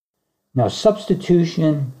Now,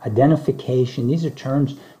 substitution, identification, these are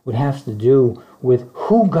terms would have to do with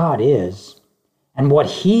who God is and what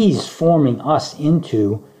He's forming us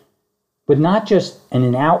into, but not just in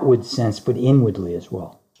an outward sense, but inwardly as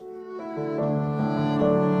well.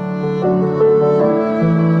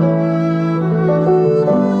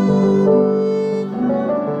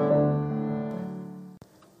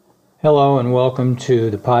 Hello and welcome to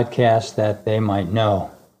the podcast That They Might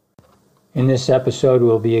Know. In this episode,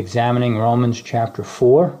 we'll be examining Romans chapter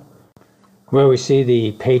 4, where we see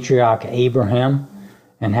the patriarch Abraham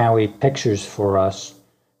and how he pictures for us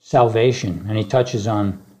salvation. And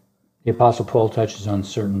the Apostle Paul touches on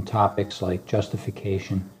certain topics like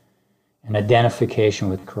justification and identification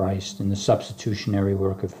with Christ and the substitutionary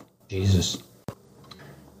work of Jesus.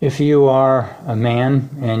 If you are a man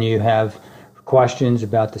and you have questions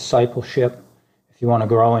about discipleship, if you want to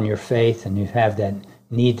grow in your faith and you have that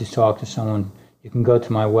need to talk to someone, you can go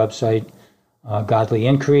to my website, Godly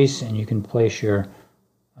Increase, and you can place your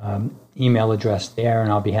email address there,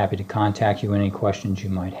 and I'll be happy to contact you with any questions you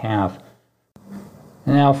might have.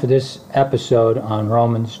 And now for this episode on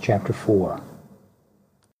Romans chapter 4.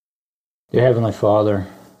 Dear Heavenly Father,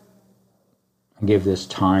 I give this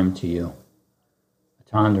time to you, a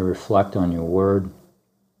time to reflect on your word,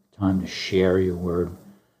 a time to share your word,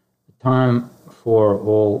 a time for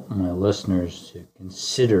all my listeners to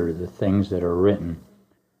consider the things that are written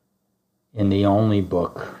in the only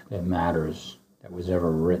book that matters that was ever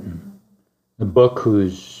written, the book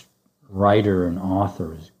whose writer and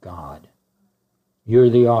author is God. You're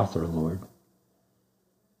the author, Lord.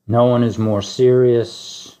 No one is more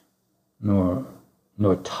serious nor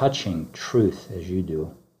touching truth as you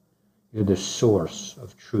do. You're the source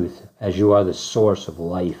of truth, as you are the source of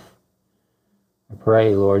life. I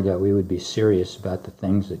pray, Lord, that we would be serious about the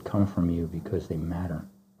things that come from you because they matter.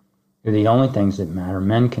 They're the only things that matter.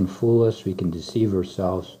 Men can fool us, we can deceive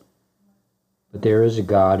ourselves, but there is a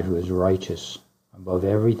God who is righteous above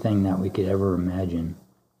everything that we could ever imagine.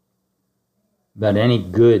 About any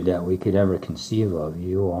good that we could ever conceive of,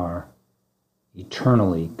 you are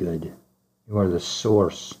eternally good. You are the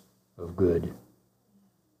source of good.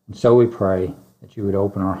 And so we pray that you would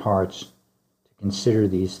open our hearts consider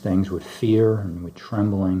these things with fear and with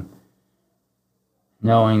trembling,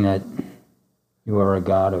 knowing that you are a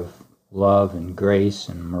God of love and grace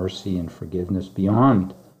and mercy and forgiveness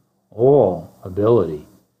beyond all ability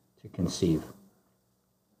to conceive.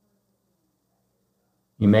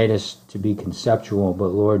 You made us to be conceptual, but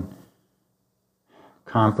Lord,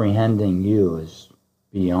 comprehending you is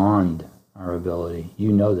beyond our ability.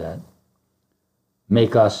 You know that.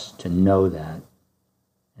 Make us to know that,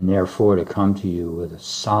 and therefore to come to you with a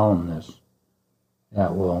solemnness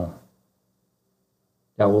that will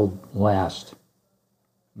last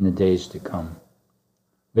in the days to come.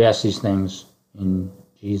 We ask these things in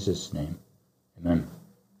Jesus' name. Amen.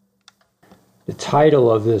 The title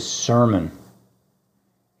of this sermon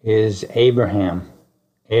is Abraham,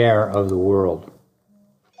 Heir of the World.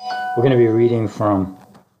 We're going to be reading from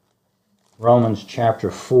Romans chapter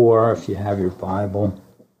 4, if you have your Bible.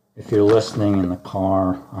 If you're listening in the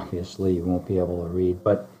car, obviously you won't be able to read,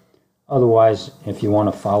 but otherwise, if you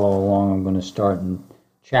want to follow along, I'm going to start in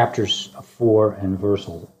chapters 4 and verse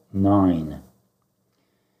 9.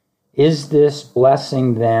 Is this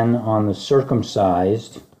blessing then on the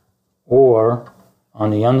circumcised or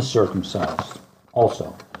on the uncircumcised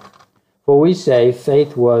also? For we say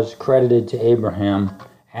faith was credited to Abraham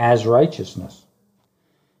as righteousness.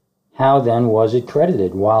 How then was it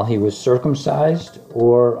credited? While he was circumcised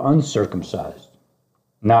or uncircumcised?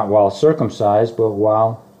 Not while circumcised, but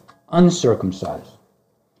while uncircumcised.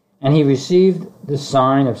 And he received the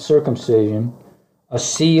sign of circumcision, a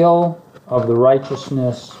seal of the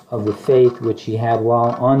righteousness of the faith which he had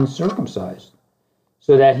while uncircumcised,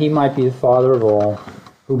 so that he might be the father of all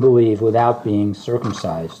who believe without being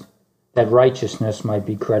circumcised, that righteousness might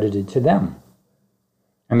be credited to them.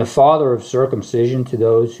 And the father of circumcision to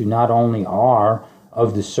those who not only are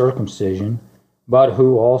of the circumcision, but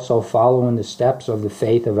who also follow in the steps of the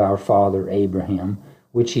faith of our father Abraham,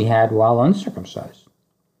 which he had while uncircumcised.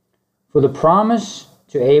 For the promise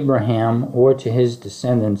to Abraham or to his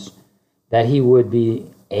descendants that he would be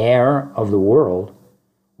heir of the world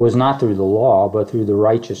was not through the law, but through the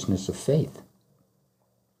righteousness of faith.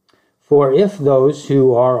 For if those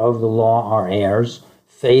who are of the law are heirs,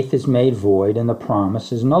 faith is made void and the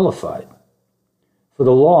promise is nullified. For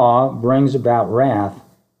the law brings about wrath,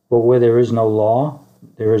 but where there is no law,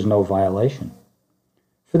 there is no violation.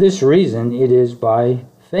 For this reason it is by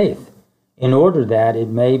faith, in order that it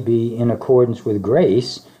may be in accordance with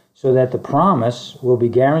grace, so that the promise will be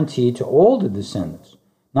guaranteed to all the descendants,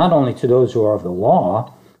 not only to those who are of the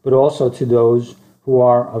law, but also to those who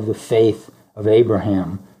are of the faith of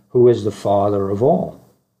Abraham, who is the father of all.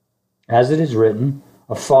 As it is written,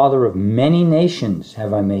 a father of many nations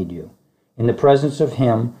have I made you, in the presence of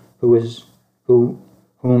him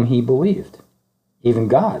whom he believed, even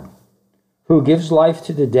God, who gives life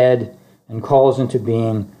to the dead and calls into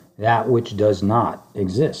being that which does not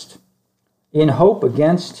exist. In hope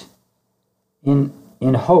against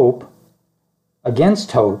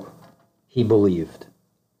hope he believed,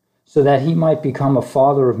 so that he might become a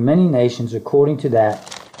father of many nations according to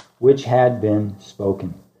that which had been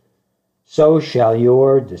spoken. So shall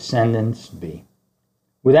your descendants be.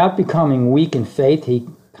 Without becoming weak in faith, he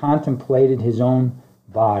contemplated his own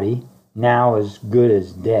body, now as good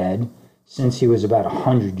as dead, since he was about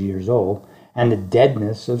 100 years old, and the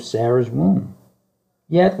deadness of Sarah's womb.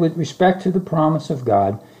 Yet, with respect to the promise of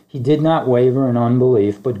God, he did not waver in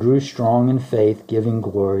unbelief, but grew strong in faith, giving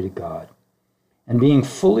glory to God. And being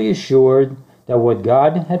fully assured that what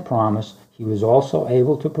God had promised, he was also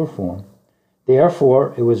able to perform.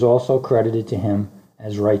 Therefore, it was also credited to him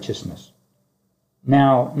as righteousness.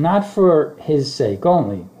 Now, not for his sake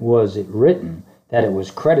only was it written that it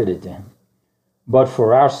was credited to him, but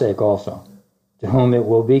for our sake also, to whom it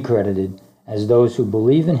will be credited as those who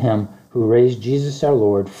believe in him who raised Jesus our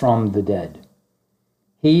Lord from the dead.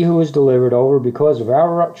 He who was delivered over because of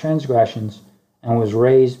our transgressions and was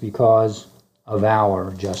raised because of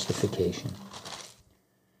our justification.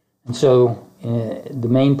 And so the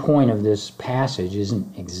main point of this passage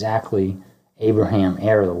isn't exactly Abraham,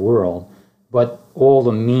 heir of the world, but all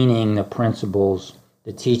the meaning, the principles,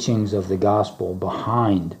 the teachings of the gospel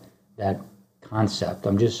behind that concept.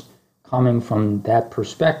 I'm just coming from that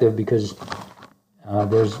perspective because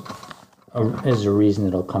there's a reason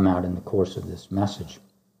it'll come out in the course of this message.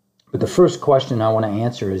 But the first question I want to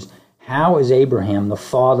answer is, how is Abraham the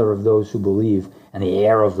father of those who believe and the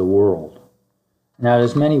heir of the world? Now,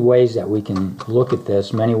 there's many ways that we can look at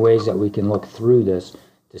this, many ways that we can look through this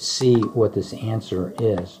to see what this answer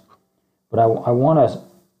is. But I want to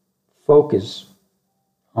focus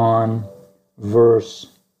on verse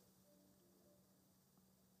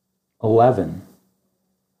 11.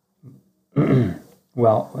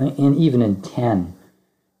 Well, even in 10,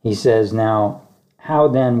 he says, now, how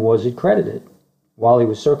then was it credited? While he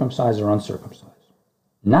was circumcised or uncircumcised?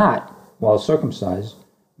 Not while circumcised,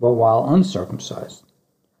 but while uncircumcised.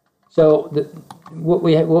 So what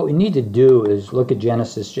we need to do is look at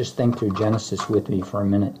Genesis. Just think through Genesis with me for a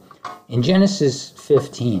minute. In Genesis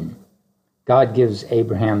 15, God gives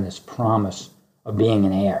Abraham this promise of being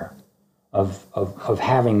an heir, of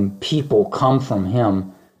having people come from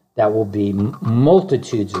him that will be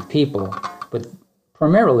multitudes of people, but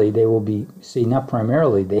primarily they will be, not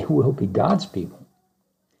primarily, they will be God's people.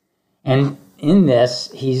 And in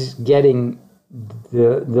this, he's getting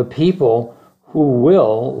the people who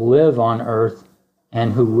will live on earth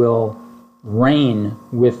and who will reign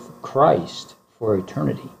with Christ for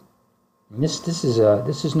eternity. And this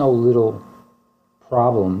is no little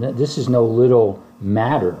problem. This is no little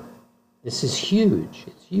matter. This is huge.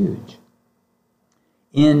 It's huge.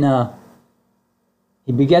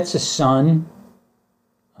 He begets a son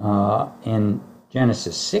in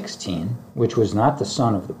Genesis 16, which was not the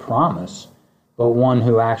son of the promise, but one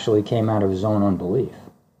who actually came out of his own unbelief.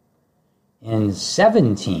 In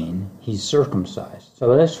 17, he's circumcised.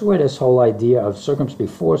 So that's where this whole idea of circumcised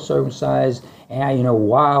before circumcised,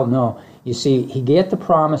 while, no. You see, he get the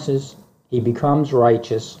promises, he becomes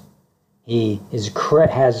righteous, he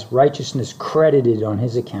has righteousness credited on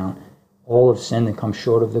his account. All have sinned and come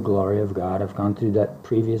short of the glory of God. I've gone through that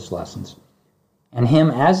previous lessons. And him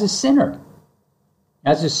as a sinner,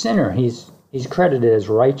 he's credited as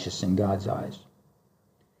righteous in God's eyes.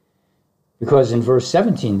 Because in verse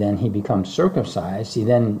 17, then, he becomes circumcised. He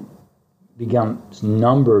then becomes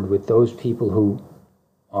numbered with those people who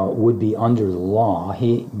would be under the law,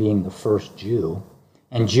 he being the first Jew.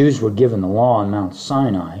 And Jews were given the law on Mount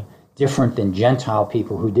Sinai, different than Gentile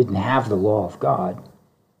people who didn't have the law of God.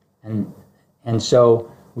 And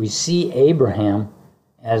so we see Abraham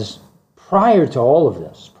as prior to all of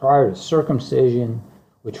this, prior to circumcision,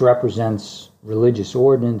 which represents religious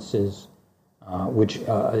ordinances,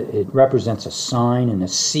 it represents a sign and a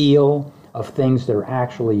seal of things that are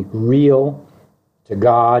actually real to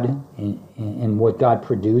God in what God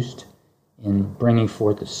produced in bringing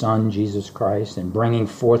forth the Son, Jesus Christ, and bringing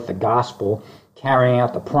forth the gospel, carrying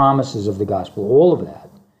out the promises of the gospel, all of that.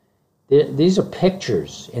 These are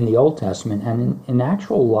pictures in the Old Testament and in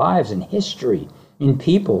actual lives and history in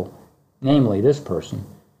people, namely this person,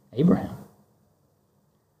 Abraham.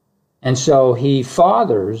 And so he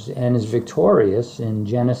fathers and is victorious in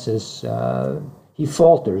Genesis. He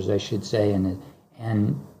falters, I should say, and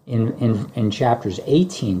in chapters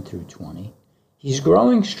 18 through 20. He's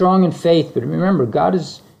growing strong in faith, but remember, God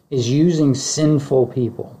is using sinful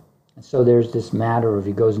people. And so there's this matter of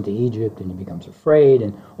he goes into Egypt and he becomes afraid,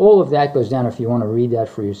 and all of that goes down if you want to read that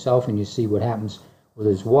for yourself and you see what happens with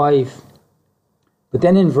his wife. But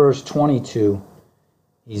then in verse 22,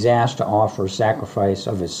 he's asked to offer a sacrifice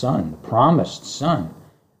of his son, the promised son,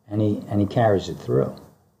 and he carries it through.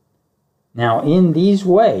 Now, in these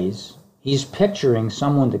ways, he's picturing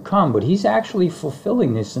someone to come, but he's actually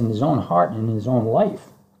fulfilling this in his own heart and in his own life.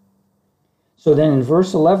 So then in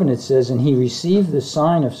verse 11 it says, "And he received the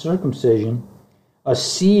sign of circumcision, a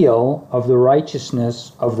seal of the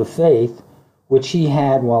righteousness of the faith, which he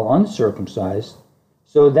had while uncircumcised,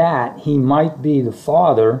 so that he might be the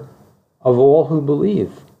father of all who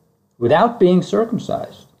believe, without being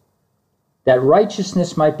circumcised, that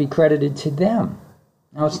righteousness might be credited to them."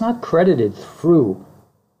 Now, it's not credited through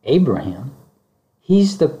Abraham.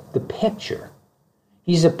 He's the picture.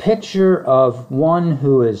 He's a picture of one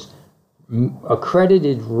who is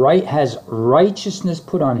accredited, has righteousness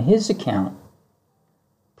put on his account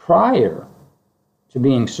prior to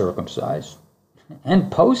being circumcised and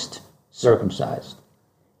post-circumcised.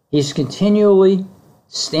 He's continually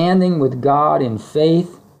standing with God in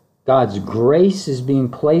faith. God's grace is being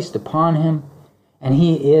placed upon him, and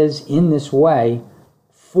he is, in this way,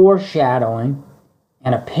 foreshadowing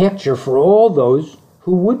and a picture for all those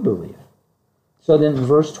who would believe. So then in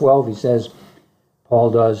verse 12 he says, Paul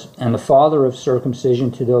does, "And the father of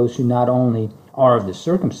circumcision to those who not only are of the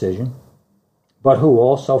circumcision, but who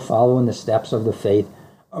also follow in the steps of the faith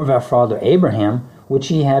of our father Abraham, which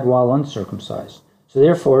he had while uncircumcised." So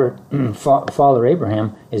therefore, Father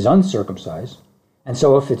Abraham is uncircumcised. And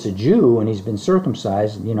so if it's a Jew and he's been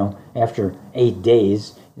circumcised, after 8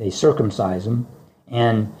 days, they circumcise him,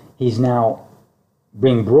 and he's now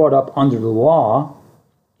being brought up under the law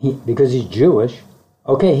because he's Jewish.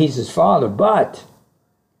 Okay, he's his father, but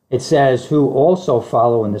it says, "who also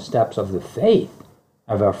follow in the steps of the faith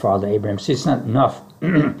of our father Abraham." See, it's not enough,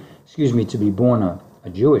 to be born a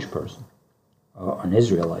Jewish person or an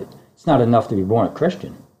Israelite. It's not enough to be born a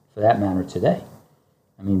Christian, for that matter, today.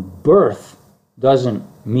 I mean, birth doesn't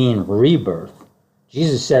mean rebirth.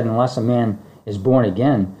 Jesus said, unless a man is born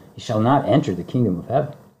again, he shall not enter the kingdom of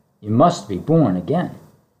heaven. You must be born again.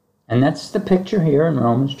 And that's the picture here in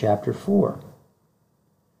Romans chapter 4.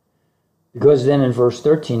 Because then in verse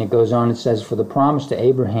 13 it goes on, it says, "For the promise to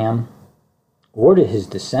Abraham or to his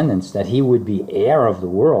descendants that he would be heir of the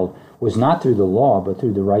world was not through the law, but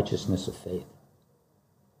through the righteousness of faith."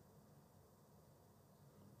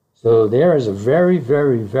 So there is a very,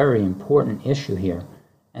 very, very important issue here,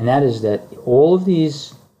 and that is that all of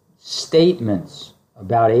these statements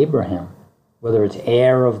about Abraham, whether it's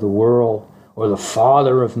heir of the world or the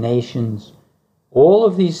father of nations, all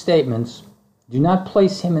of these statements do not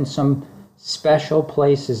place him in some special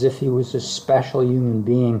place as if he was a special human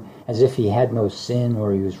being, as if he had no sin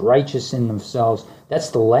or he was righteous in themselves.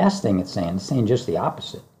 That's the last thing it's saying. It's saying just the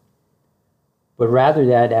opposite. But rather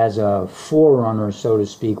that as a forerunner, so to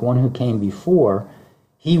speak, one who came before,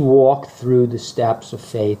 he walked through the steps of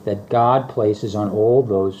faith that God places on all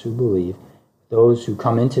those who believe, those who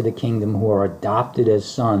come into the kingdom, who are adopted as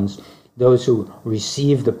sons, those who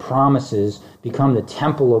receive the promises, become the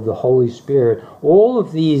temple of the Holy Spirit. All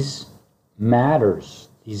of these matters,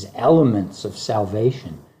 these elements of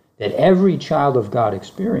salvation that every child of God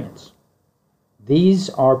experience, these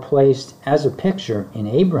are placed as a picture in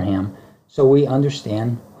Abraham so we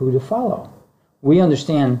understand who to follow. We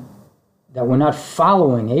understand that we're not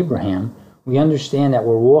following Abraham. We understand that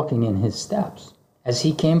we're walking in his steps as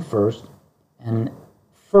he came first, and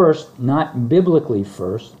first, not biblically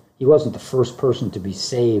first. He wasn't the first person to be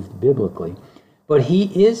saved biblically, but he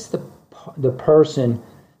is the person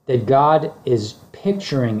that God is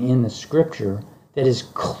picturing in the scripture that is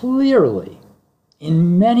clearly,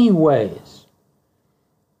 in many ways,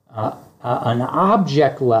 an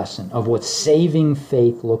object lesson of what saving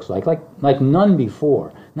faith looks like none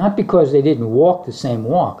before. Not because they didn't walk the same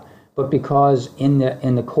walk, but because in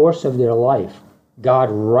the course of their life,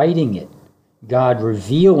 God writing it, God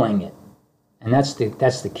revealing it, and that's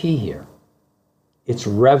the key here. It's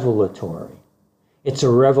revelatory. It's a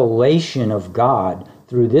revelation of God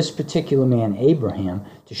through this particular man, Abraham,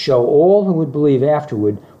 to show all who would believe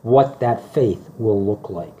afterward what that faith will look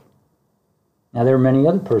like. Now, there are many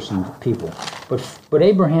other people, but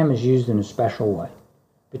Abraham is used in a special way,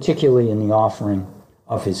 particularly in the offering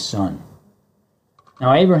of his son.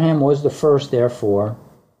 Now, Abraham was the first, therefore,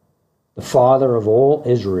 the father of all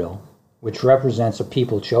Israel, which represents a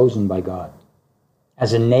people chosen by God.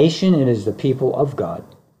 As a nation, it is the people of God.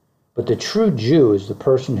 But the true Jew is the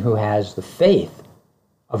person who has the faith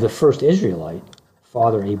of the first Israelite,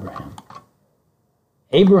 Father Abraham.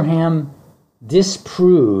 Abraham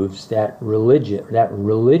disproves that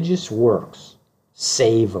religious works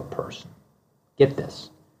save a person. Get this.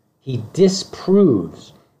 He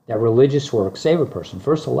disproves that religious works save a person.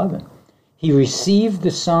 Verse 11. He received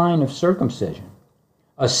the sign of circumcision,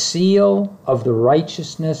 a seal of the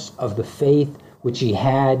righteousness of the faith which he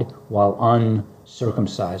had while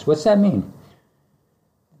uncircumcised. What's that mean?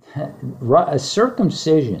 A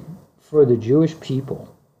circumcision for the Jewish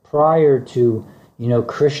people prior to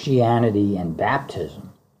Christianity and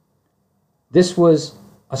baptism. This was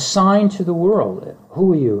a sign to the world.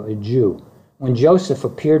 Who are you? A Jew. When Joseph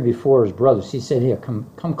appeared before his brothers, he said, "Here,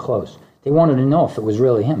 come close." They wanted to know if it was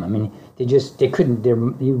really him. I mean, they couldn't.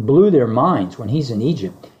 He blew their minds when he's in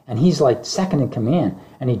Egypt and he's like second in command,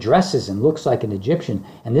 and he dresses and looks like an Egyptian.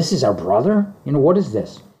 And this is our brother. What is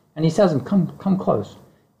this? And he tells them, "Come close."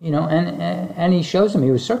 And he shows them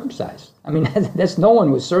he was circumcised. I mean, that's no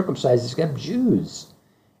one was circumcised except Jews.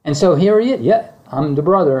 And so here he is. Yeah, I'm the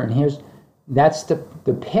brother. And that's the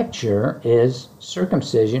picture is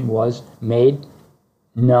circumcision was made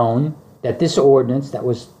known, that this ordinance that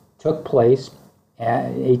took place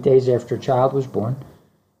 8 days after a child was born,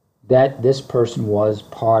 that this person was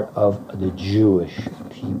part of the Jewish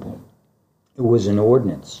people. It was an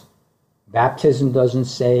ordinance. Baptism doesn't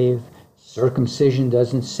save. Circumcision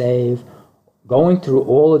doesn't save. Going through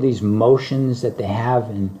all of these motions that they have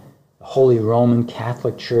in the Holy Roman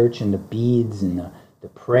Catholic Church, and the beads and the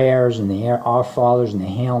prayers and the Our Fathers and the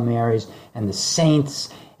Hail Marys and the saints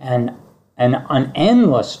and an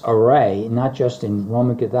endless array, not just in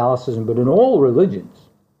Roman Catholicism, but in all religions,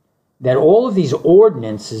 that all of these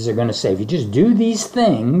ordinances are going to say, if you just do these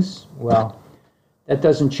things, well, that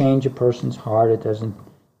doesn't change a person's heart. It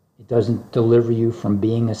doesn't deliver you from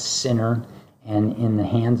being a sinner and in the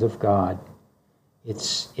hands of God.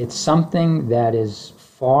 It's something that is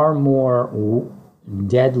far more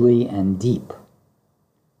deadly and deep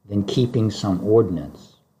than keeping some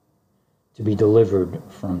ordinance to be delivered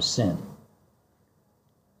from sin.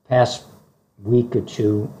 Past week or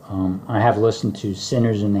two, I have listened to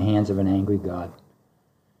Sinners in the Hands of an Angry God.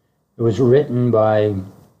 It was written by,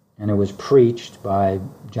 and it was preached by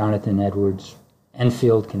Jonathan Edwards,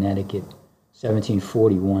 Enfield, Connecticut,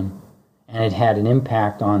 1741. And it had an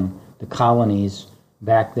impact on the colonies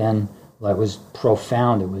back then that was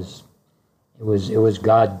profound. It was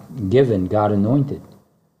God-given, God-anointed.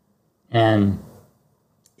 And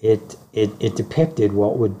it depicted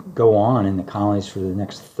what would go on in the colonies for the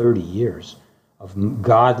next 30 years of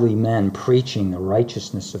godly men preaching the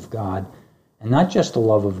righteousness of God, and not just the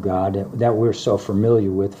love of God that we're so familiar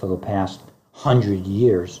with for the past 100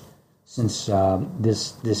 years, since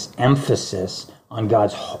this emphasis on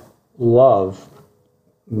God's love,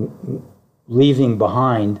 leaving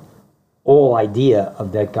behind all idea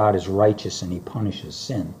of that God is righteous and he punishes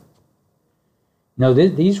sin. No,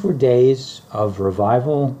 these were days of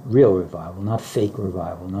revival, real revival, not fake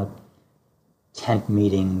revival, not tent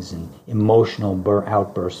meetings and emotional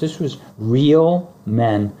outbursts. This was real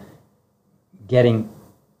men getting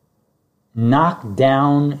knocked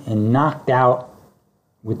down and knocked out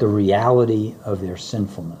with the reality of their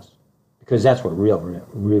sinfulness, because that's what real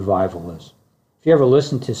revival is. If you ever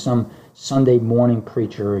listen to some Sunday morning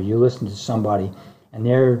preacher, or you listen to somebody and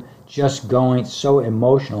they're just going so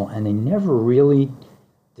emotional and they never really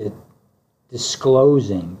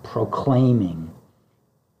disclosing, proclaiming,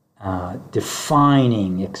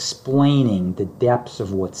 defining, explaining the depths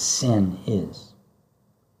of what sin is,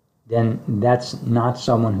 then that's not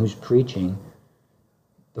someone who's preaching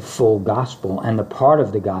the full gospel, and the part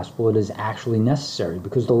of the gospel it is actually necessary,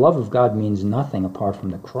 because the love of God means nothing apart from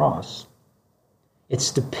the cross.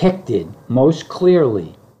 It's depicted most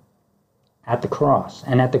clearly at the cross,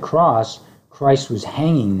 and at the cross Christ was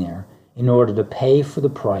hanging there in order to pay for the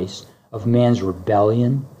price of man's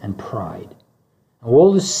rebellion and pride. And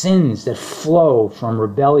all the sins that flow from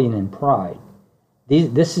rebellion and pride,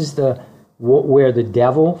 this is where the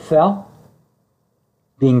devil fell,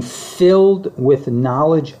 being filled with the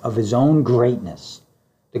knowledge of his own greatness,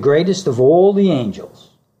 the greatest of all the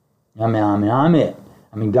angels. I'm it.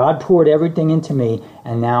 God poured everything into me,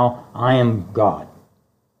 and now I am God.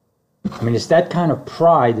 It's that kind of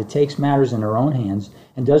pride that takes matters in our own hands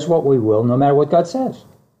and does what we will, no matter what God says.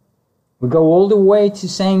 We go all the way to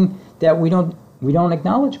saying that we don't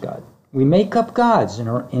acknowledge God. We make up gods in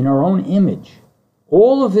our own image.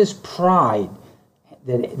 All of this pride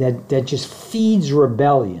that just feeds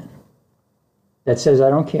rebellion that says, I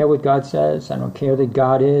don't care what God says, I don't care that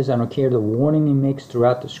God is, I don't care the warning he makes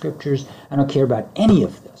throughout the scriptures, I don't care about any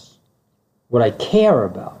of this. What I care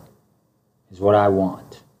about is what I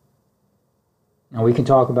want. Now we can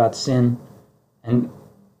talk about sin and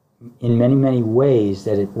in many, many ways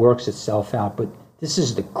that it works itself out, but this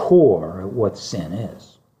is the core of what sin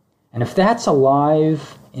is. And if that's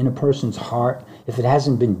alive in a person's heart, if it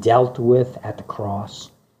hasn't been dealt with at the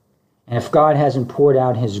cross, and if God hasn't poured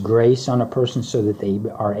out his grace on a person so that they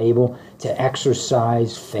are able to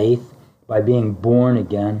exercise faith by being born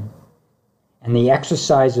again, and the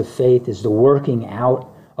exercise of faith is the working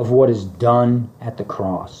out of what is done at the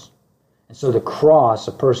cross. And so the cross,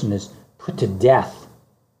 a person is put to death.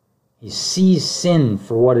 He sees sin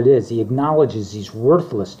for what it is. He acknowledges he's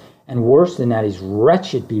worthless, and worse than that, he's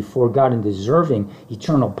wretched before God and deserving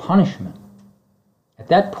eternal punishment. At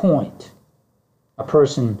that point, a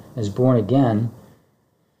person is born again,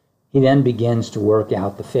 he then begins to work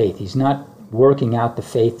out the faith. He's not working out the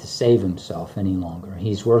faith to save himself any longer.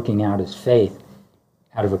 He's working out his faith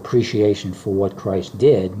out of appreciation for what Christ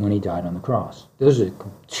did when he died on the cross. Those are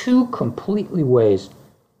two completely ways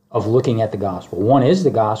of looking at the gospel. One is the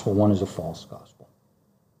gospel, one is a false gospel.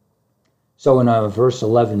 So in verse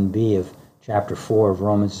 11b of chapter 4 of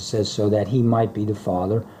Romans, it says, so that he might be the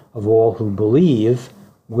father of all who believe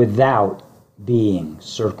without being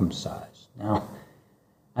circumcised. Now,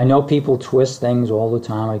 I know people twist things all the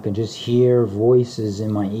time. I can just hear voices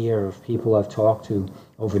in my ear of people I've talked to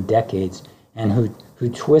over decades and who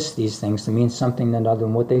twist these things to mean something other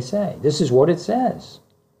than what they say. This is what it says.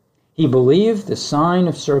 He believed the sign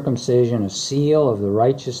of circumcision, a seal of the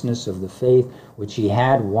righteousness of the faith which he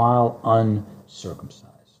had while uncircumcised.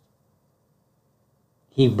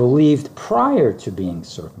 He believed prior to being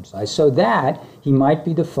circumcised, so that he might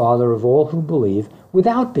be the father of all who believe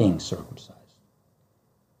without being circumcised.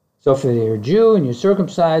 So if you're a Jew and you're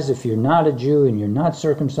circumcised, if you're not a Jew and you're not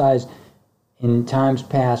circumcised, in times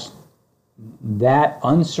past, that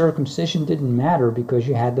uncircumcision didn't matter because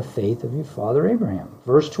you had the faith of your father Abraham.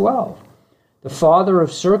 Verse 12, the father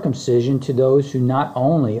of circumcision to those who not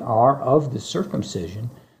only are of the circumcision,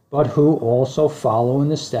 but who also follow in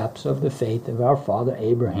the steps of the faith of our father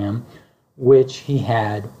Abraham, which he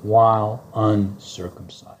had while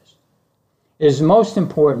uncircumcised. It is most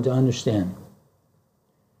important to understand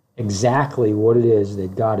exactly what it is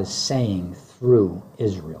that God is saying through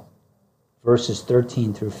Israel. Verses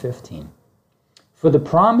 13 through 15. For the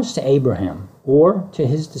promise to Abraham, or to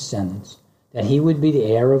his descendants, that he would be the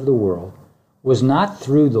heir of the world, was not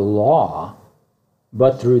through the law,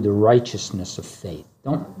 but through the righteousness of faith.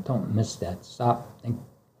 Don't miss that. Stop. Think.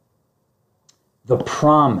 The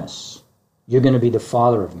promise, you're going to be the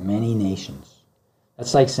father of many nations.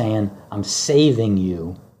 That's like saying, I'm saving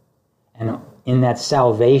you, and in that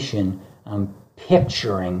salvation, I'm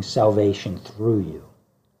picturing salvation through you.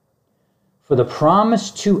 For the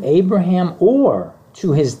promise to Abraham or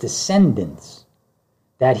to his descendants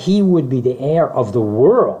that he would be the heir of the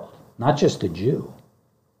world, not just a Jew,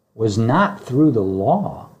 was not through the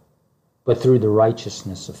law, but through the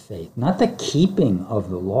righteousness of faith. Not the keeping of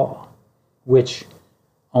the law, which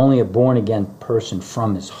only a born-again person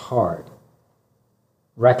from his heart,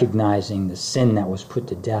 recognizing the sin that was put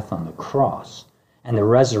to death on the cross and the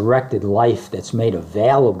resurrected life that's made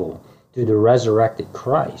available through the resurrected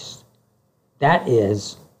Christ, that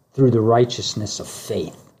is through the righteousness of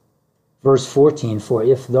faith. Verse 14, for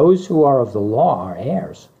if those who are of the law are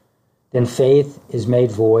heirs, then faith is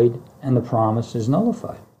made void and the promise is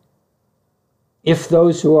nullified. If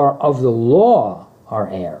those who are of the law are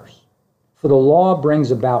heirs, for the law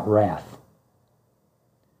brings about wrath.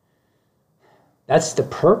 That's the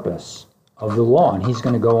purpose of the law, and he's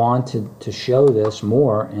going to go on to show this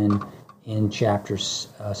more in chapters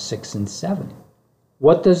 6 and 7.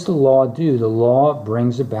 What does the law do? The law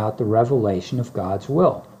brings about the revelation of God's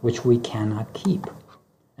will, which we cannot keep.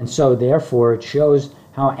 And so, therefore, it shows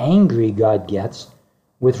how angry God gets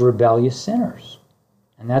with rebellious sinners.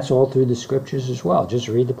 And that's all through the scriptures as well. Just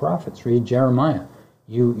read the prophets, read Jeremiah.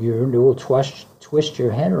 You will twist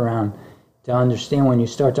your head around to understand when you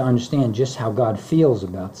start to understand just how God feels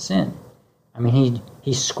about sin. I mean,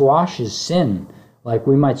 he squashes sin like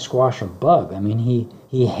we might squash a bug. I mean,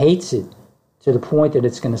 he hates it to the point that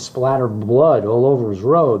it's going to splatter blood all over his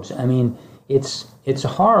robes. I mean, it's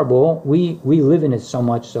horrible. We live in it so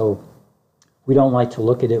much so we don't like to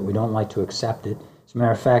look at it. We don't like to accept it. As a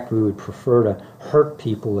matter of fact, we would prefer to hurt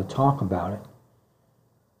people to talk about it.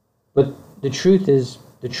 But the truth is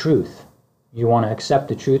the truth. You want to accept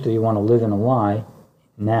the truth or you want to live in a lie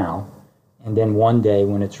now, and then one day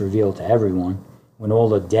when it's revealed to everyone, when all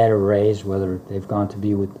the dead are raised, whether they've gone to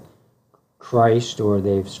be with Christ or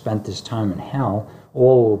they've spent this time in hell,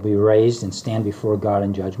 all will be raised and stand before God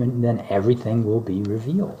in judgment, and then everything will be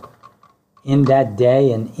revealed. In that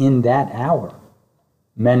day and in that hour,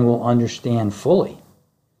 men will understand fully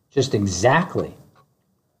just exactly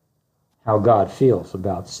how God feels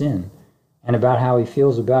about sin and about how he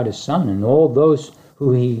feels about his Son and all those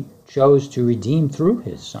who he chose to redeem through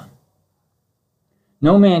his Son.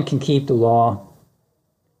 No man can keep the law.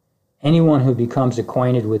 Anyone who becomes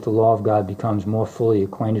acquainted with the law of God becomes more fully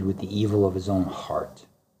acquainted with the evil of his own heart.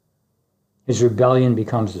 His rebellion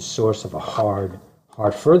becomes the source of a hard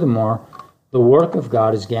heart. Furthermore, the work of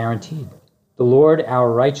God is guaranteed. The Lord,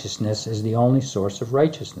 our righteousness, is the only source of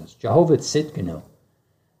righteousness. Jehovah Tzidkenu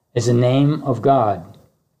is a name of God,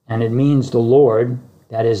 and it means the Lord,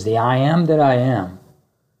 that is the I am that I am,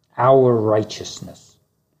 our righteousness.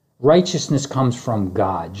 Righteousness comes from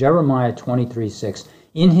God. Jeremiah 23:6,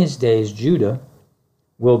 in his days Judah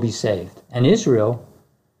will be saved, and Israel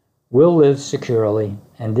will live securely,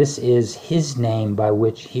 and this is his name by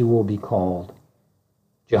which he will be called,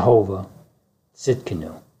 Jehovah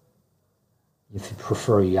Tzidkenu. If you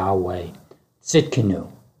prefer Yahweh, Tzidkenu,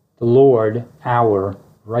 the Lord, our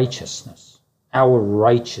righteousness. Our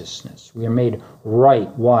righteousness. We are made right.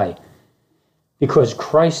 Why? Because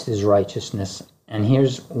Christ is righteousness. And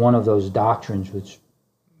here's one of those doctrines which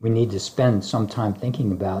we need to spend some time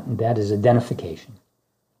thinking about, and that is identification.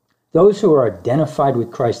 Those who are identified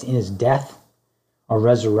with Christ in his death are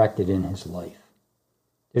resurrected in his life.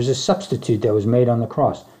 There's a substitute that was made on the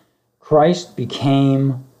cross. Christ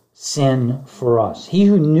became sin for us. He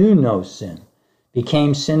who knew no sin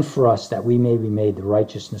became sin for us that we may be made the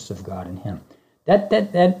righteousness of God in him. That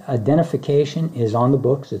identification is on the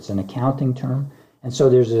books. It's an accounting term. And so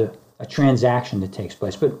there's a transaction that takes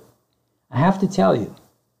place. But I have to tell you,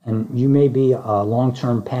 and you may be a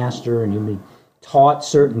long-term pastor and you may be taught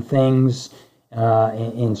certain things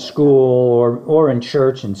in school or in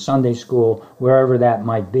church, in Sunday school, wherever that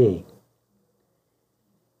might be.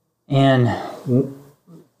 And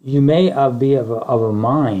you may be of a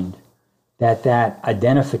mind that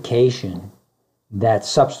identification, that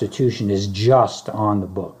substitution is just on the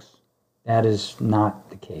books. That is not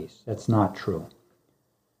the case. That's not true.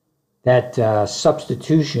 That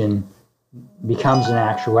substitution becomes an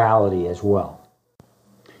actuality as well.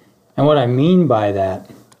 And what I mean by that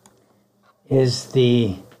is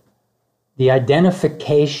the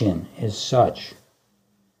identification is such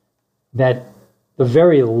that the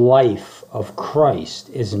very life of Christ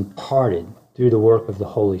is imparted through the work of the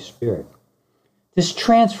Holy Spirit. This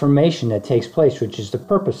transformation that takes place, which is the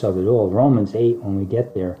purpose of it all, Romans 8, when we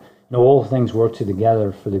get there, all things work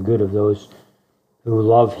together for the good of those who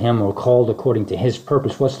love him or called according to his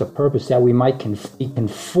purpose. What's the purpose? That we might be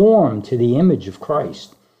conformed to the image of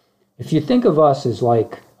Christ. If you think of us as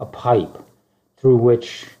like a pipe through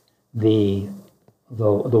which the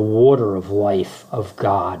water of life of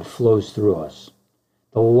God flows through us,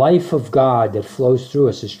 the life of God that flows through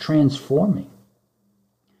us is transforming.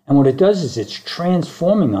 And what it does is it's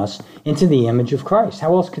transforming us into the image of Christ.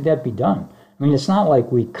 How else could that be done? I mean, it's not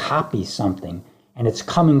like we copy something and it's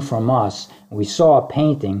coming from us. We saw a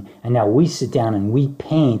painting and now we sit down and we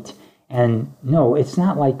paint. And no, it's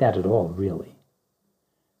not like that at all, really.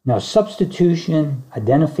 Now, substitution,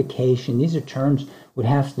 identification, these are terms would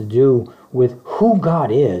have to do with who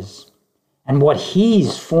God is and what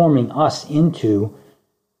he's forming us into,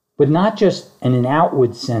 but not just in an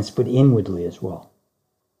outward sense, but inwardly as well.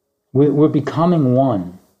 We're becoming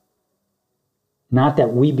one. Not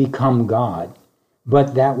that we become God,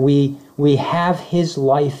 but that we have his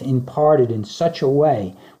life imparted in such a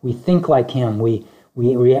way. We think like him. We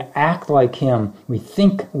act like him. We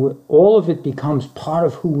think all of it becomes part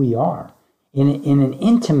of who we are in an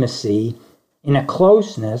intimacy, in a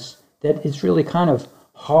closeness that is really kind of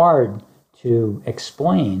hard to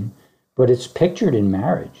explain, but it's pictured in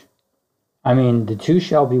marriage. I mean, the two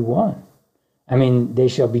shall be one. I mean, they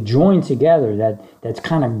shall be joined together. That's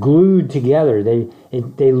kind of glued together.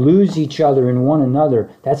 They lose each other in one another.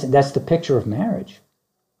 That's the picture of marriage.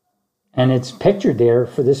 And it's pictured there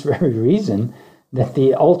for this very reason, that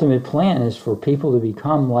the ultimate plan is for people to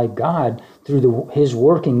become like God through his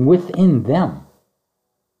working within them.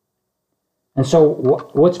 And so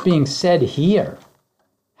what's being said here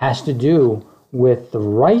has to do with the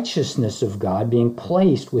righteousness of God being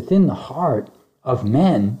placed within the heart of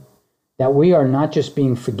men, that we are not just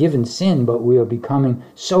being forgiven sin, but we are becoming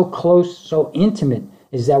so close, so intimate,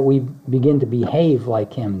 is that we begin to behave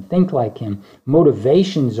like him, think like him.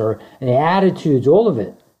 Motivations or the attitudes, all of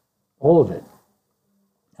it.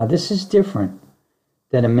 Now this is different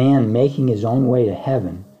than a man making his own way to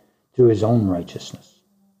heaven through his own righteousness.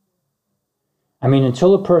 I mean,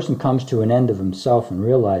 until a person comes to an end of himself and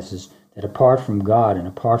realizes that apart from God and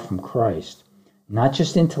apart from Christ, not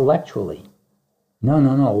just intellectually, no,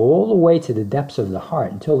 all the way to the depths of the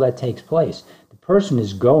heart, until that takes place, the person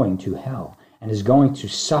is going to hell and is going to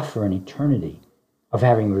suffer an eternity of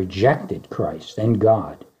having rejected Christ and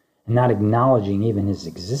God and not acknowledging even his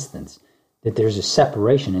existence, that there's a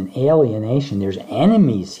separation, an alienation, there's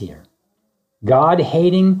enemies here. God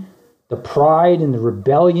hating the pride and the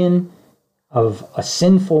rebellion of a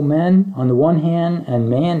sinful man on the one hand, and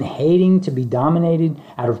man hating to be dominated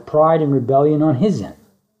out of pride and rebellion on his end.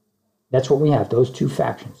 That's what we have, those two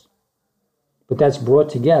factions. But that's brought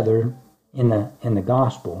together in the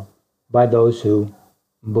gospel by those who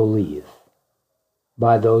believe.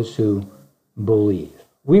 By those who believe.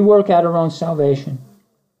 We work out our own salvation.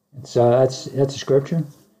 That's a scripture.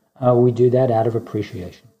 We do that out of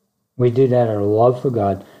appreciation. We do that out of love for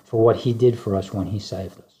God, for what he did for us when he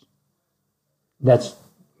saved us. That's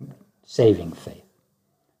saving faith.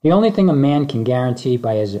 The only thing a man can guarantee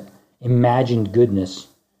by his imagined goodness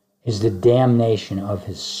is the damnation of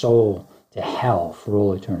his soul to hell for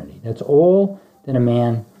all eternity. That's all that a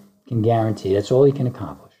man can guarantee. That's all he can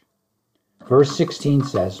accomplish. Verse 16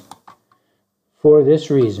 says, "For this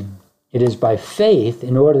reason, it is by faith,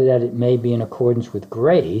 in order that it may be in accordance with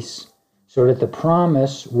grace, so that the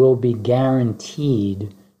promise will be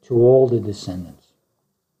guaranteed to all the descendants.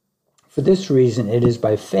 For this reason, it is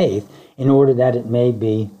by faith, in order that it may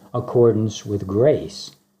be accordance with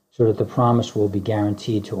grace, so that the promise will be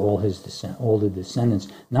guaranteed to all the descendants,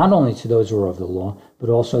 not only to those who are of the law, but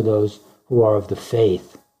also those who are of the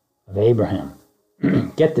faith of Abraham."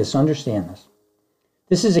 Get this, understand this.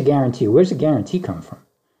 This is a guarantee. Where's the guarantee come from?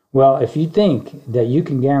 Well, if you think that you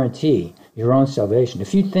can guarantee your own salvation,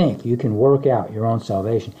 if you think you can work out your own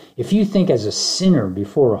salvation, if you think as a sinner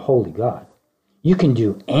before a holy God, you can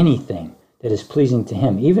do anything that is pleasing to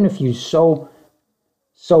him, even if you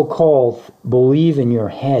so-called believe in your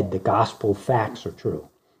head the gospel facts are true.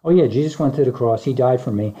 Oh yeah, Jesus went to the cross, he died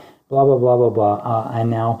for me, blah, blah, blah, blah, blah, and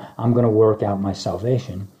now I'm going to work out my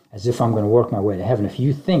salvation as if I'm going to work my way to heaven. If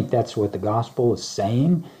you think that's what the gospel is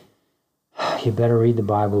saying, you better read the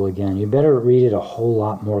Bible again. You better read it a whole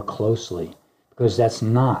lot more closely, because that's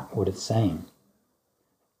not what it's saying.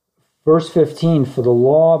 Verse 15, "For the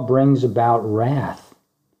law brings about wrath,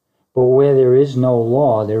 but where there is no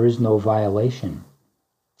law, there is no violation."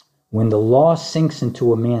 When the law sinks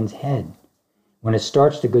into a man's head, when it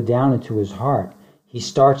starts to go down into his heart, he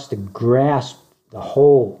starts to grasp the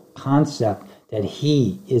whole concept that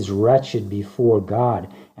he is wretched before God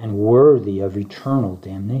and worthy of eternal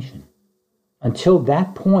damnation. Until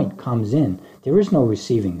that point comes in, there is no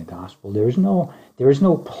receiving the gospel. There is no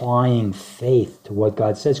applying faith to what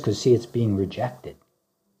God says, because, see, it's being rejected.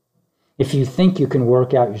 If you think you can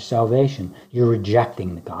work out your salvation, you're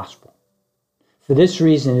rejecting the gospel. For this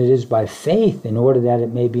reason, it is by faith, in order that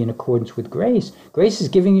it may be in accordance with grace. Grace is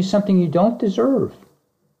giving you something you don't deserve.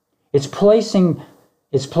 It's placing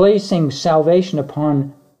salvation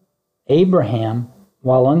upon Abraham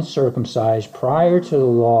while uncircumcised, prior to the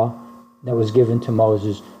law that was given to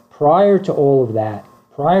Moses, prior to all of that,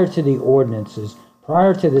 prior to the ordinances,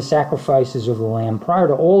 prior to the sacrifices of the lamb, prior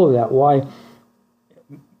to all of that. Why?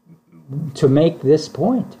 To make this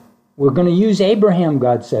point. We're going to use Abraham,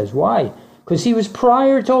 God says. Why? Because he was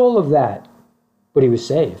prior to all of that. But he was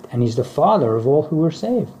saved, and he's the father of all who were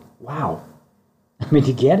saved. Wow. I mean,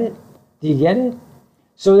 do you get it? Do you get it?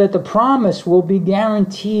 So that the promise will be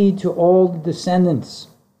guaranteed to all the descendants,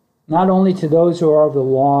 not only to those who are of the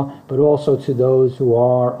law, but also to those who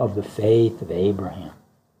are of the faith of Abraham.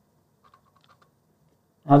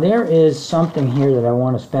 Now, there is something here that I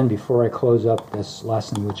want to spend before I close up this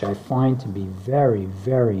lesson, which I find to be very,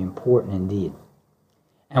 very important indeed.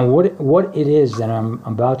 And what it is that I'm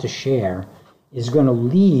about to share is going to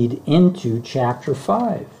lead into chapter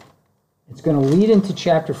 5. It's going to lead into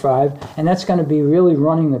chapter 5, and that's going to be really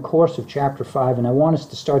running the course of chapter 5, and I want us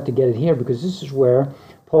to start to get it here, because this is where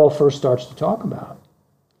Paul first starts to talk about.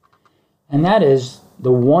 And that is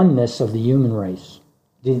the oneness of the human race.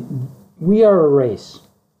 We are a race.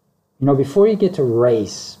 You know, before you get to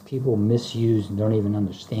race, people misuse and don't even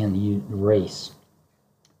understand the race.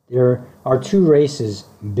 There are two races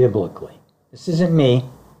biblically. This isn't me.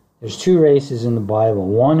 There's two races in the Bible.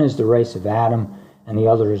 One is the race of Adam, and the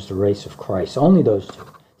other is the race of Christ. Only those two.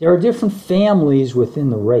 There are different families within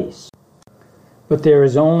the race, but there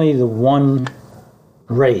is only the one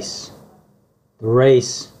race, the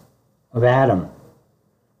race of Adam.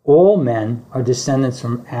 All men are descendants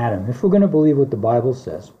from Adam. If we're going to believe what the Bible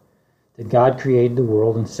says, that God created the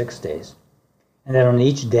world in 6 days, and that on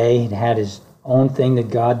each day it had his own thing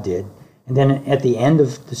that God did, And then at the end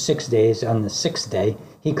of the 6 days, on the sixth day,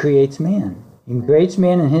 he creates man. He creates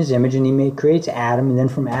man in his image, and he creates Adam, and then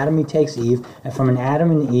from Adam he takes Eve, and from an Adam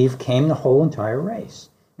and Eve came the whole entire race.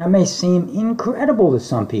 That may seem incredible to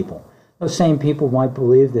some people. Those same people might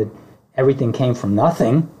believe that everything came from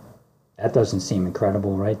nothing. That doesn't seem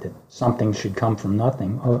incredible, right? That something should come from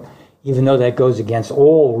nothing, even though that goes against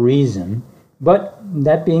all reason. But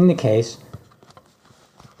that being the case,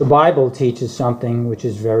 the Bible teaches something which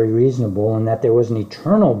is very reasonable, and that there was an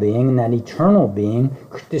eternal being, and that eternal being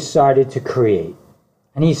decided to create.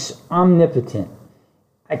 And he's omnipotent.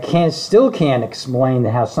 I still can't explain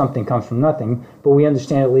how something comes from nothing, but we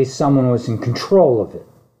understand at least someone was in control of it.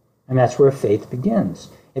 And that's where faith begins.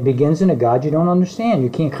 It begins in a God you don't understand, you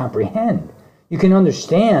can't comprehend. You can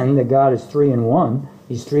understand that God is 3 in 1.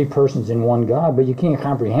 He's 3 persons in one God, but you can't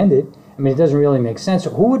comprehend it. I mean, it doesn't really make sense.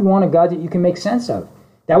 Who would want a God that you can make sense of?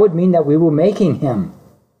 That would mean that we were making him.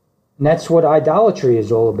 And that's what idolatry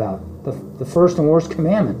is all about. The first and worst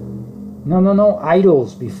commandment. No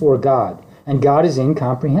idols before God. And God is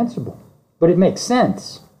incomprehensible. But it makes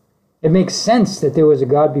sense. It makes sense that there was a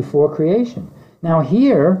God before creation. Now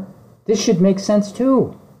here, this should make sense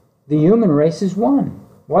too. The human race is one.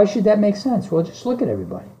 Why should that make sense? Well, just look at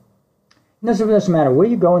everybody. It doesn't matter where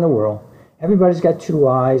you go in the world. Everybody's got 2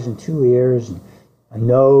 eyes and 2 ears and a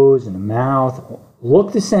nose and a mouth.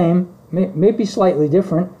 Look the same, may be slightly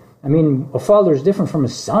different. I mean, a father is different from a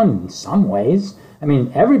son in some ways. I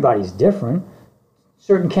mean, everybody's different.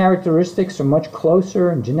 Certain characteristics are much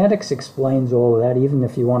closer, and genetics explains all of that, even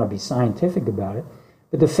if you want to be scientific about it.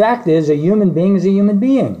 But the fact is, a human being is a human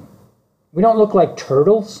being. We don't look like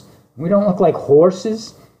turtles. We don't look like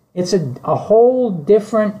horses. It's a whole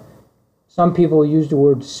different, some people use the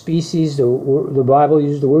word species, the Bible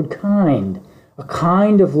uses the word kind, a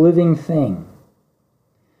kind of living thing.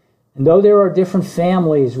 And though there are different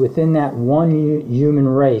families within that one human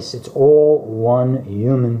race, it's all one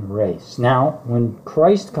human race. Now, when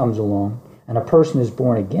Christ comes along and a person is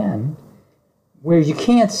born again, where you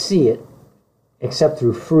can't see it except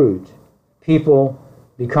through fruit, people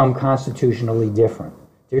become constitutionally different.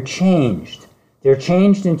 They're changed. They're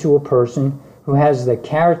changed into a person who has the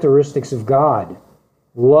characteristics of God.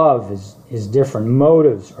 Love is different.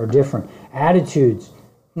 Motives are different. Attitudes,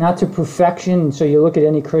 not to perfection. So you look at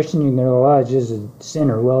any Christian, you go, oh, it's just a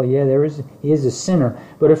sinner. Well, yeah, he is a sinner.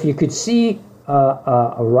 But if you could see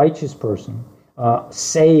a righteous person, a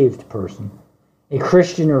saved person, a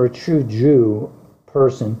Christian or a true Jew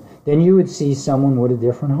person, then you would see someone with a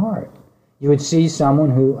different heart. You would see someone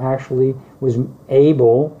who actually was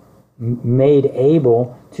made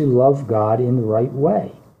able to love God in the right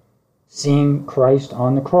way. Seeing Christ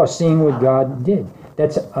on the cross, seeing what God did.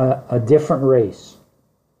 That's a different race.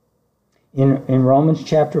 In Romans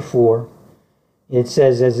chapter 4, it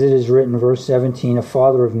says, as it is written, verse 17, a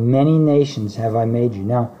father of many nations have I made you.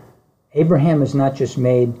 Now, Abraham is not just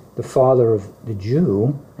made the father of the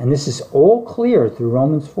Jew, and this is all clear through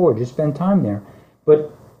Romans 4, just spend time there,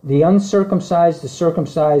 but the uncircumcised, the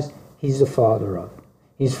circumcised, he's the father of.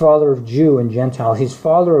 He's father of Jew and Gentile. He's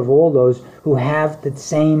father of all those who have the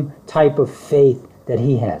same type of faith that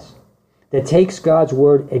he has, that takes God's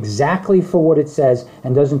word exactly for what it says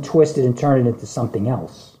and doesn't twist it and turn it into something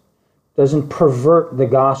else, doesn't pervert the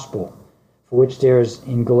gospel, for which there's,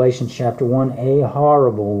 in Galatians chapter 1, a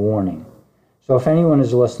horrible warning. So if anyone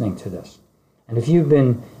is listening to this, and if you've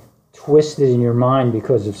been twisted in your mind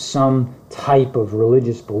because of some type of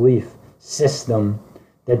religious belief system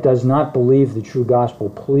that does not believe the true gospel,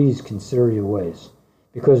 please consider your ways,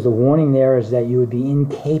 because the warning there is that you would be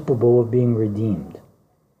incapable of being redeemed.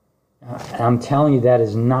 I'm telling you, that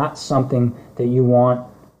is not something that you want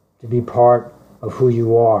to be part of who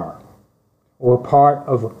you are or part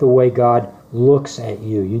of the way God looks at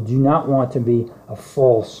you. You do not want to be a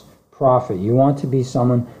false prophet. You want to be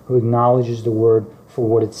someone who acknowledges the word for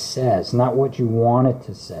what it says, not what you want it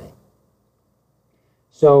to say.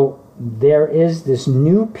 So there is this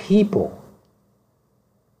new people.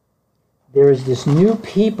 There is this new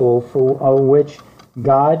people for which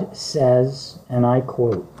God says, and I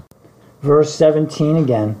quote, verse 17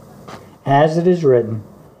 again, as it is written,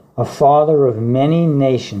 a father of many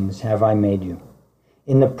nations have I made you,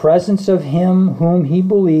 in the presence of him whom he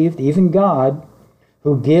believed, even God,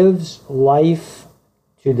 who gives life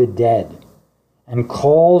to the dead and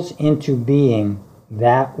calls into being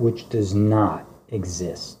that which does not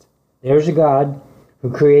exist. There's a God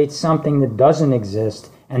who creates something that doesn't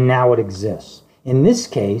exist, and now it exists. In this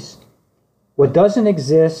case, what doesn't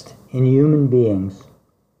exist in human beings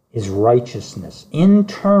is righteousness,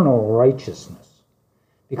 internal righteousness,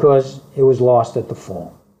 because it was lost at the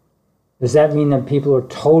fall. Does that mean that people are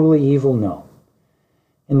totally evil? No.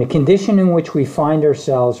 In the condition in which we find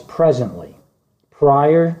ourselves presently,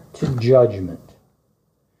 prior to judgment,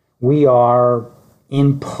 we are,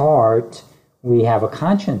 in part, we have a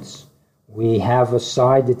conscience. We have a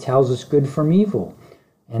side that tells us good from evil.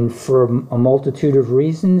 And for a multitude of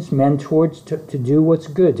reasons, men towards to do what's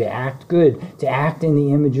good, to act in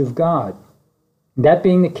the image of God. That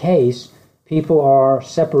being the case, people are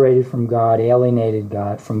separated from God, alienated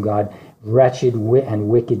from God, wretched and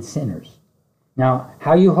wicked sinners. Now,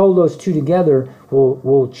 how you hold those two together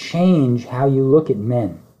will change how you look at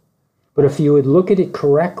men. But if you would look at it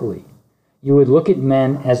correctly, you would look at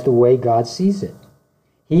men as the way God sees it.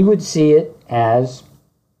 He would see it as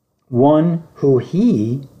one who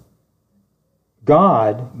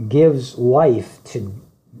God gives life to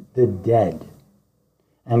the dead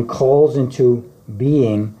and calls into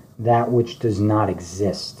being that which does not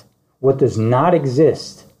exist. What does not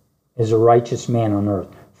exist is a righteous man on earth.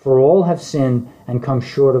 For all have sinned and come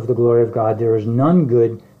short of the glory of God. There is none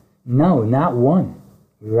good, no, not one.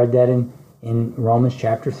 We read that in Romans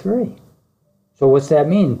chapter 3. So what's that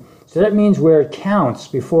mean? So that means where it counts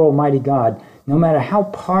before Almighty God, no matter how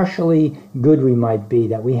partially good we might be,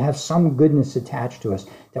 that we have some goodness attached to us,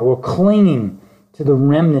 that we're clinging to the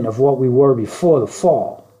remnant of what we were before the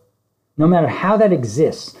fall. No matter how that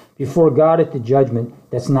exists before God at the judgment,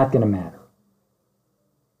 that's not going to matter.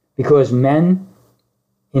 Because men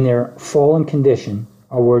in their fallen condition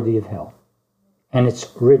are worthy of hell. And it's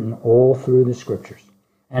written all through the scriptures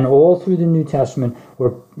and all through the New Testament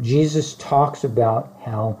where Jesus talks about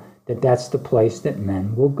hell, that's the place that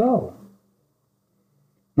men will go.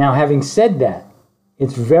 Now, having said that,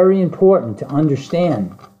 it's very important to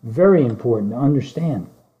understand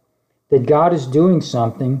that God is doing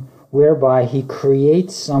something whereby he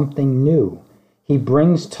creates something new. He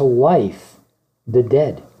brings to life the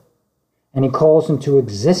dead. And he calls into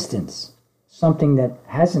existence something that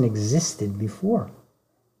hasn't existed before.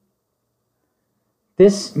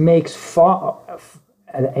 This makes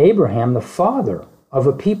Abraham the father of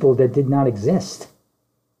a people that did not exist.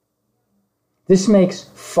 This makes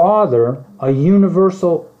father a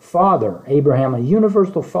universal father, Abraham a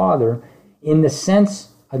universal father, in the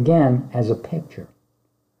sense, again, as a picture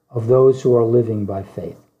of those who are living by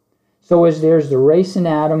faith. So as there's the race in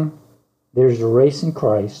Adam, there's the race in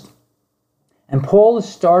Christ. And Paul is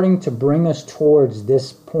starting to bring us towards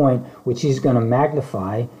this point, which he's going to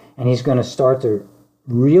magnify, and he's going to start to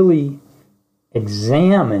really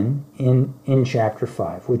examine in chapter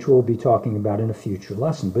 5, which we'll be talking about in a future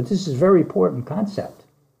lesson. But this is a very important concept.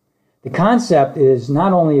 The concept is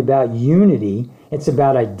not only about unity, it's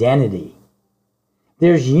about identity.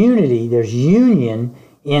 There's unity, there's union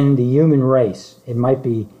in the human race. It might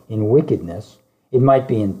be in wickedness. It might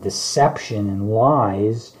be in deception and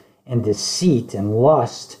lies and deceit and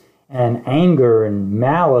lust and anger and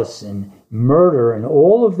malice and murder and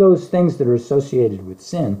all of those things that are associated with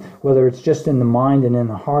sin, whether it's just in the mind and in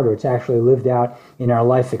the heart or it's actually lived out in our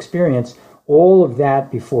life experience, all of that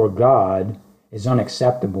before God is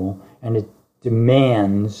unacceptable and it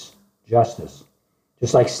demands justice.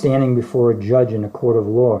 Just like standing before a judge in a court of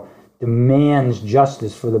law demands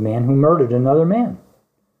justice for the man who murdered another man.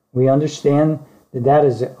 We understand that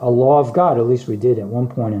is a law of God, at least we did at one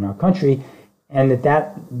point in our country, and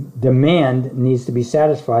that demand needs to be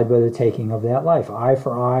satisfied by the taking of that life. Eye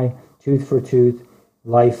for eye, tooth for tooth,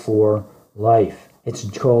 life for life. It's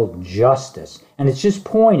called justice. And it's just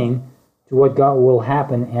pointing to what God will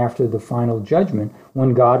happen after the final judgment,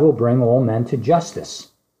 when God will bring all men to justice.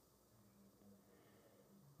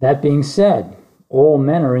 That being said, all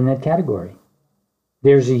men are in that category.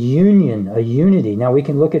 There's a union, a unity. Now, we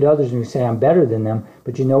can look at others and we say, I'm better than them,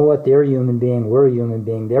 but you know what? They're a human being, we're a human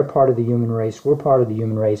being, they're part of the human race, we're part of the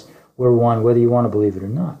human race, we're one, whether you want to believe it or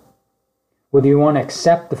not. Whether you want to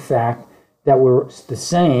accept the fact that we're the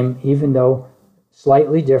same, even though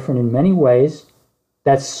slightly different in many ways,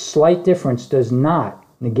 that slight difference does not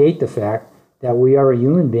negate the fact that we are a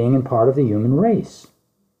human being and part of the human race.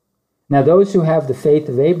 Now, those who have the faith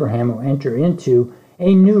of Abraham will enter into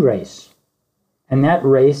a new race. And that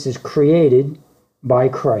race is created by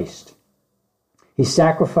Christ. He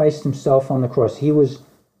sacrificed himself on the cross. He was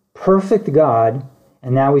perfect God,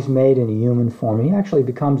 and now he's made in a human form. He actually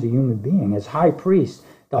becomes a human being. As high priest,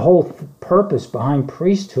 the whole purpose behind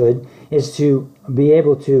priesthood is to be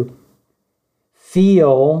able to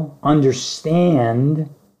feel, understand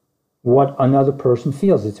what another person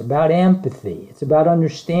feels. It's about empathy. It's about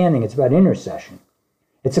understanding. It's about intercession.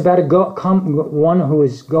 It's about one who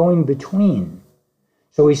is going between.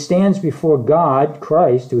 So he stands before God,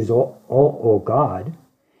 Christ, who is all God,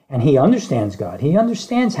 And he understands God. He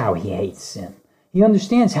understands how he hates sin. He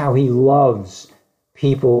understands how he loves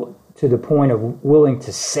people to the point of willing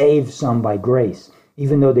to save some by grace,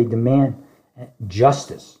 even though they demand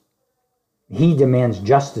justice. He demands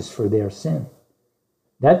justice for their sin.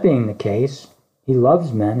 That being the case, he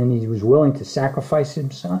loves men, and he was willing to sacrifice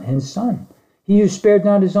his son. He who spared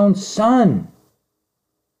not his own son.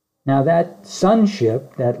 Now that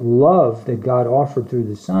sonship, that love that God offered through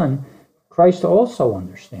the Son, Christ also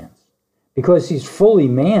understands. Because he's fully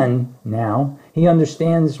man now, he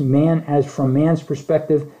understands man as from man's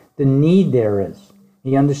perspective, the need there is.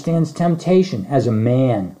 He understands temptation as a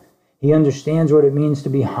man. He understands what it means to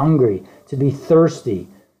be hungry, to be thirsty,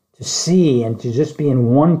 to see and to just be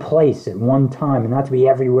in one place at one time and not to be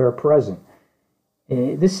everywhere present.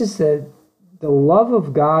 This is the love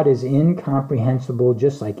of God is incomprehensible,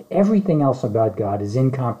 just like everything else about God is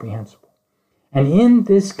incomprehensible. And in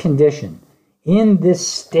this condition, in this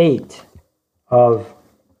state of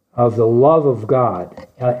the love of God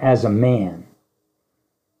as a man,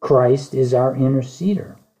 Christ is our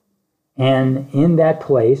interceder. And in that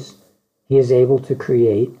place, he is able to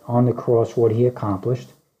create on the cross what he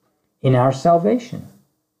accomplished in our salvation.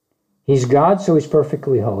 He's God, so he's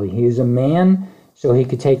perfectly holy. He is a man, so he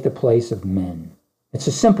could take the place of men. It's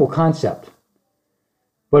a simple concept,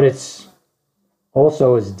 but it's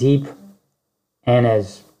also as deep and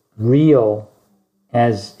as real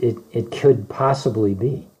as it could possibly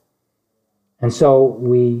be. And so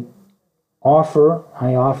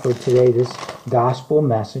I offer today this gospel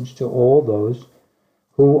message to all those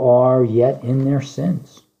who are yet in their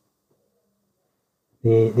sins.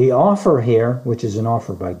 The offer here, which is an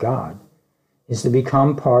offer by God, is to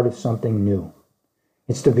become part of something new.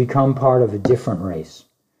 It's to become part of a different race.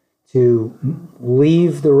 To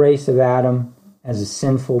leave the race of Adam as a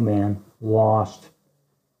sinful man, lost,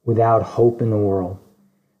 without hope in the world,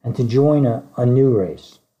 and to join a new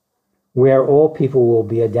race, where all people will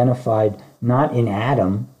be identified not in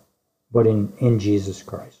Adam, but in Jesus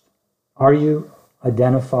Christ. Are you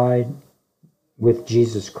identified with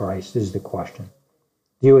Jesus Christ is the question.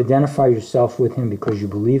 Do you identify yourself with him because you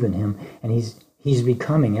believe in him and he's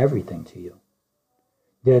becoming everything to you?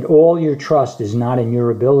 That all your trust is not in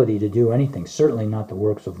your ability to do anything, certainly not the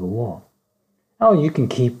works of the law. Oh, you can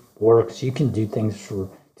keep works, you can do things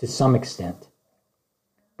to some extent.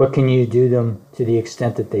 But can you do them to the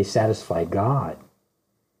extent that they satisfy God?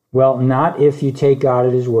 Well, not if you take God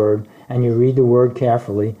at his word and you read the word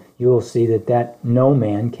carefully. You will see that no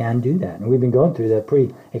man can do that. And we've been going through that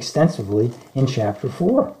pretty extensively in chapter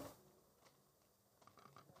 4.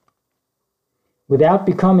 Without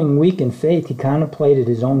becoming weak in faith, he contemplated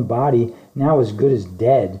his own body, now as good as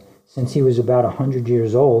dead, since he was about 100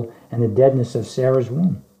 years old, and the deadness of Sarah's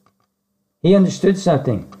womb. He understood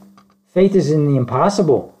something. Faith is in the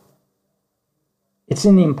impossible. It's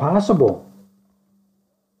in the impossible.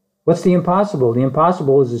 What's the impossible? The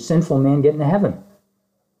impossible is a sinful man getting to heaven.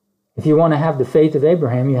 If you want to have the faith of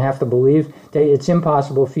Abraham, you have to believe that it's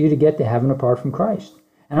impossible for you to get to heaven apart from Christ.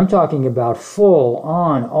 And I'm talking about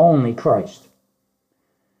full-on only Christ.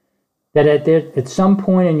 That at some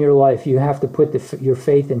point in your life, you have to put your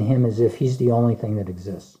faith in him as if he's the only thing that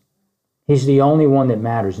exists. He's the only one that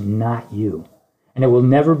matters, not you. And it will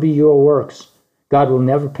never be your works. God will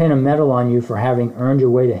never pin a medal on you for having earned your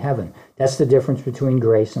way to heaven. That's the difference between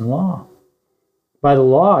grace and law. By the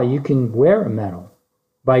law, you can wear a medal.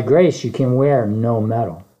 By grace, you can wear no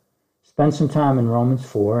medal. Spend some time in Romans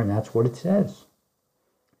 4, and that's what it says.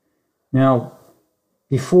 Now,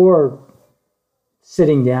 before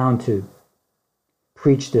sitting down to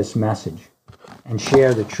preach this message and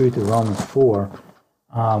share the truth of Romans 4,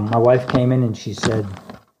 my wife came in and she said,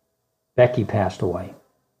 Becky passed away.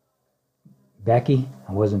 Becky?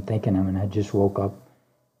 I wasn't thinking, I just woke up.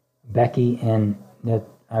 Becky, and that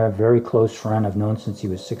I have a very close friend I've known since he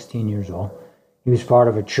was 16 years old. He was part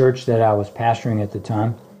of a church that I was pastoring at the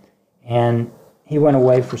time, and he went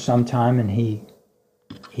away for some time, and he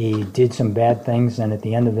did some bad things, and at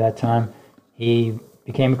the end of that time, he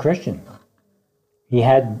became a Christian. He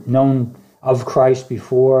had known of Christ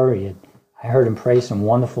before. I heard him pray some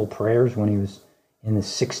wonderful prayers when he was in the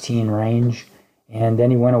 16 range, and then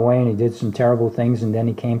he went away and he did some terrible things, and then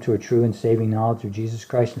he came to a true and saving knowledge of Jesus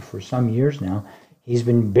Christ, and for some years now, he's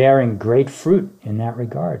been bearing great fruit in that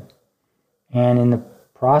regard. And in the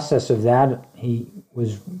process of that, he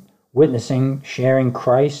was witnessing, sharing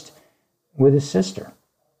Christ with his sister.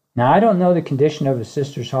 Now, I don't know the condition of his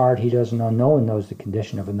sister's heart. He doesn't know. No one knows the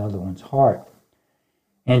condition of another one's heart.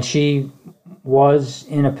 And she was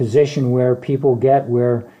in a position where people get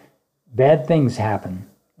where bad things happen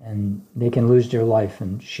and they can lose their life.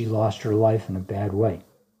 And she lost her life in a bad way.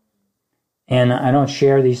 And I don't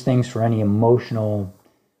share these things for any emotional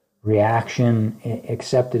reaction,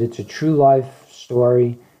 except that it's a true life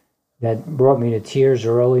story that brought me to tears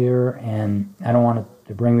earlier, and I don't want it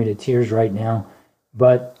to bring me to tears right now.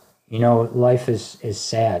 But, life is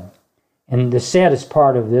sad. And the saddest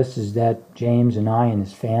part of this is that James and I and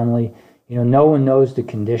his family, no one knows the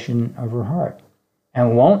condition of her heart,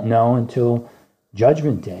 and won't know until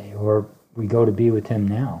Judgment Day, or we go to be with him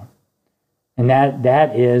now. And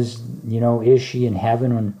that is, is she in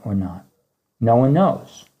heaven or not? No one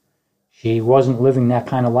knows. She wasn't living that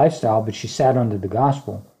kind of lifestyle, but she sat under the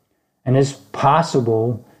gospel. And it's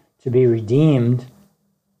possible to be redeemed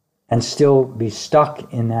and still be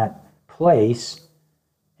stuck in that place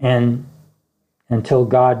and until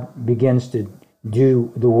God begins to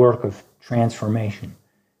do the work of transformation.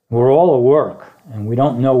 We're all at work, and we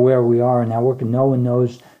don't know where we are in that work, and no one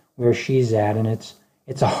knows where she's at, and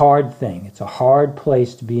it's a hard thing. It's a hard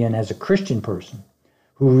place to be in as a Christian person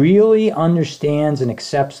who really understands and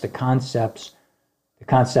accepts the concept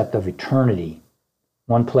of eternity.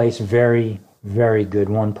 One place very, very good,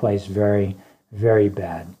 one place very, very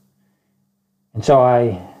bad. And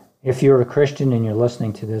so if you're a Christian and you're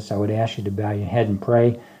listening to this, I would ask you to bow your head and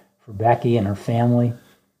pray for Becky and her family.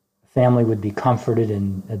 The family would be comforted,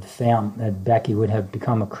 and that Becky would have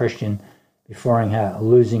become a Christian before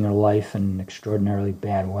losing her life in an extraordinarily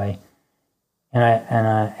bad way.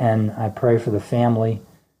 And I pray for the family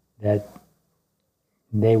that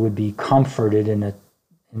they would be comforted in a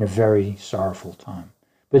very sorrowful time.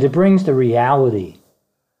 But it brings the reality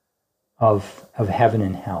of heaven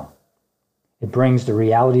and hell. It brings the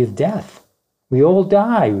reality of death. We all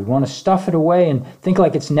die. We want to stuff it away and think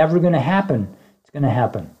like it's never going to happen. It's going to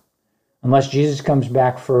happen. Unless Jesus comes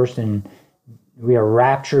back first and we are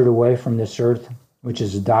raptured away from this earth, which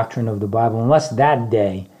is the doctrine of the Bible. Unless that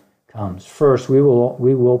day comes first, we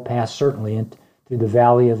will pass certainly through the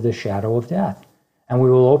valley of the shadow of death. And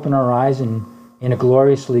we will open our eyes in a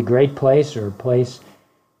gloriously great place, or a place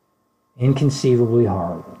inconceivably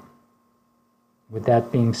horrible. With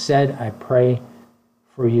that being said, I pray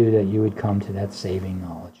for you that you would come to that saving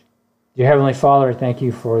knowledge. Dear Heavenly Father, I thank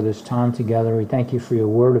you for this time together. We thank you for your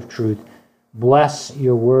word of truth. Bless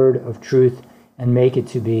your word of truth and make it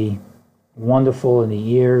to be wonderful in the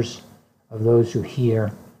ears of those who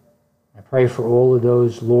hear. I pray for all of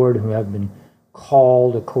those, Lord, who have been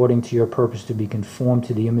called according to your purpose to be conformed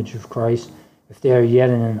to the image of Christ. If they are yet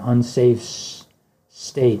in an unsaved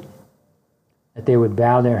state, that they would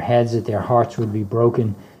bow their heads, that their hearts would be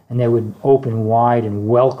broken, and they would open wide and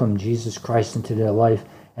welcome Jesus Christ into their life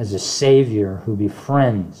as a Savior who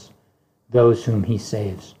befriends those whom he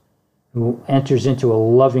saves, who enters into a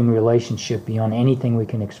loving relationship beyond anything we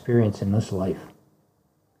can experience in this life.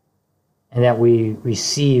 And that we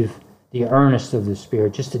receive the earnest of the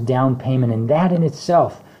Spirit, just a down payment, and that in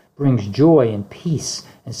itself brings joy and peace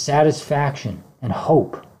and satisfaction and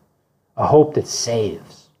hope, a hope that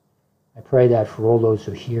saves. I pray that for all those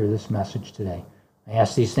who hear this message today. I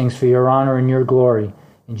ask these things for your honor and your glory,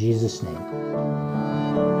 in Jesus' name.